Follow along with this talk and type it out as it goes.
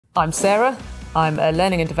I'm Sarah. I'm a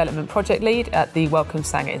Learning and Development Project Lead at the Wellcome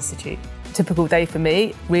Sanger Institute. A typical day for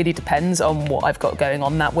me really depends on what I've got going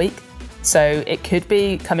on that week. So it could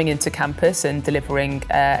be coming into campus and delivering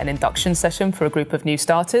an induction session for a group of new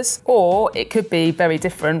starters, or it could be very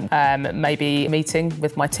different, maybe a meeting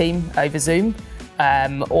with my team over Zoom,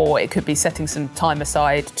 or it could be setting some time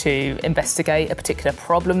aside to investigate a particular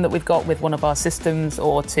problem that we've got with one of our systems,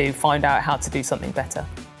 or to find out how to do something better.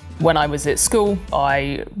 When I was at school,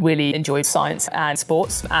 I really enjoyed science and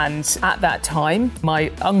sports, and at that time,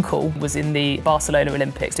 my uncle was in the Barcelona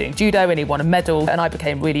Olympics doing judo and he won a medal, and I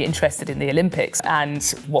became really interested in the Olympics and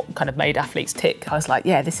what kind of made athletes tick. I was like,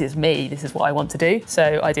 yeah, this is me, this is what I want to do.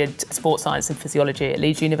 So I did sports science and physiology at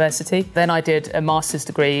Leeds University. Then I did a master's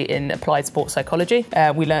degree in applied sports psychology.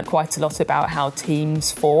 We learned quite a lot about how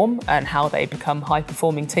teams form and how they become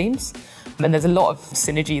high-performing teams. And there's a lot of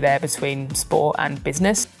synergy there between sport and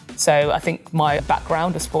business. So I think my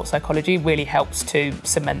background of sports psychology really helps to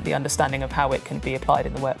cement the understanding of how it can be applied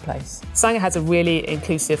in the workplace. Sanger has a really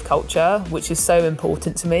inclusive culture, which is so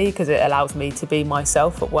important to me because it allows me to be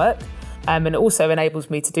myself at work. And it also enables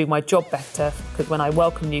me to do my job better, because when I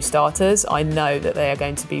welcome new starters, I know that they are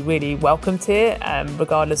going to be really welcomed here,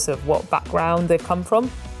 regardless of what background they've come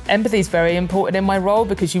from. Empathy is very important in my role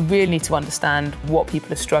because you really need to understand what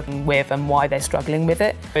people are struggling with and why they're struggling with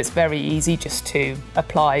it. It's very easy just to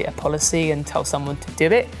apply a policy and tell someone to do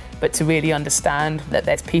it, but to really understand that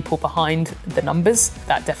there's people behind the numbers,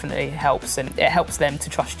 that definitely helps, and it helps them to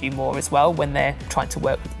trust you more as well when they're trying to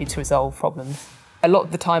work with you to resolve problems. A lot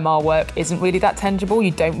of the time our work isn't really that tangible,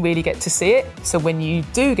 you don't really get to see it. So when you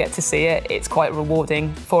do get to see it, it's quite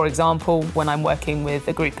rewarding. For example, when I'm working with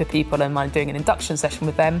a group of people and I'm doing an induction session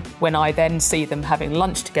with them, when I then see them having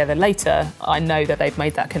lunch together later, I know that they've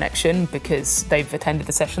made that connection because they've attended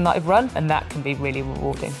the session that I've run, and that can be really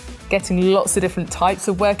rewarding. Getting lots of different types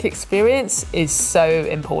of work experience is so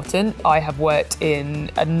important. I have worked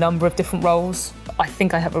in a number of different roles. I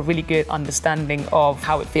think I have a really good understanding of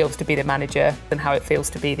how it feels to be the manager and how it feels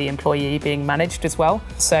to be the employee being managed as well.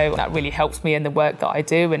 So that really helps me in the work that I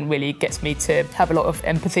do and really gets me to have a lot of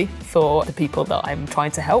empathy for the people that I'm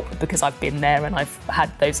trying to help, because I've been there and I've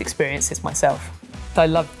had those experiences myself. I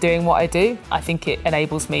love doing what I do. I think it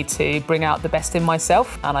enables me to bring out the best in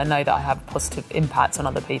myself, and I know that I have a positive impact on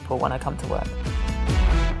other people when I come to work.